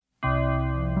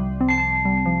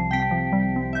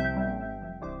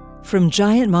From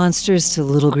giant monsters to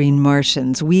little green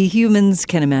Martians, we humans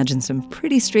can imagine some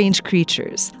pretty strange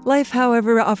creatures. Life,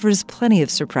 however, offers plenty of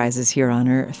surprises here on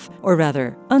Earth, or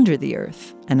rather, under the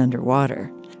Earth and underwater.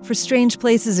 For strange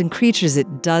places and creatures,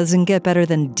 it doesn't get better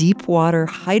than deep-water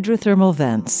hydrothermal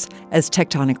vents. As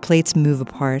tectonic plates move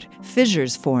apart,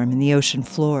 fissures form in the ocean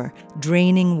floor,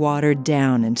 draining water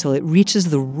down until it reaches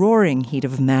the roaring heat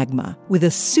of magma. With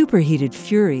a superheated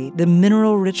fury, the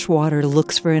mineral-rich water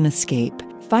looks for an escape.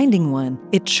 Finding one,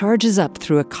 it charges up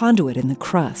through a conduit in the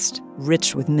crust.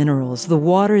 Rich with minerals, the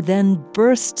water then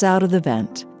bursts out of the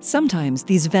vent. Sometimes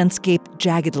these vents gape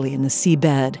jaggedly in the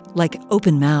seabed, like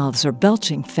open mouths or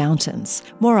belching fountains.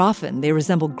 More often, they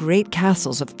resemble great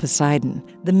castles of Poseidon.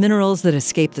 The minerals that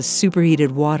escape the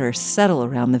superheated water settle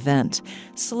around the vent,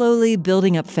 slowly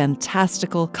building up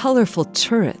fantastical, colorful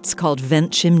turrets called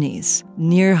vent chimneys.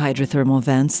 Near hydrothermal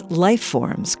vents, life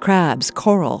forms, crabs,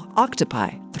 coral,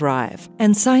 octopi, thrive.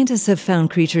 And scientists have found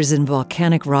creatures in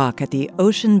volcanic rock at the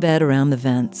ocean bed around the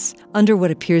vents. Under what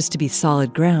appears to be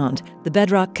solid ground, the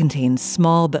bedrock contains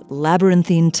small but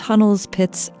labyrinthine tunnels,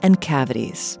 pits, and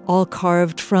cavities, all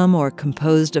carved from or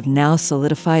composed of now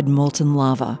solidified molten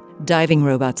lava. Diving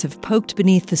robots have poked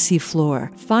beneath the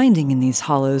seafloor, finding in these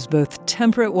hollows both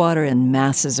temperate water and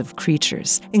masses of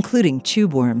creatures, including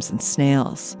tube worms and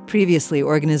snails. Previously,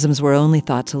 organisms were only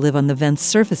thought to live on the vent's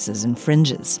surfaces and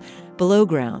fringes. Below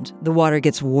ground, the water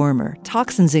gets warmer,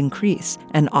 toxins increase,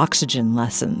 and oxygen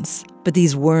lessens. But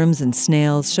these worms and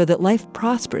snails show that life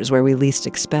prospers where we least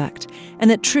expect, and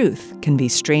that truth can be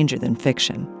stranger than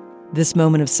fiction. This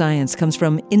moment of science comes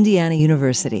from Indiana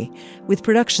University, with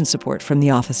production support from the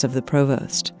Office of the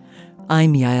Provost.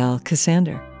 I'm Yael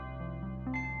Cassander.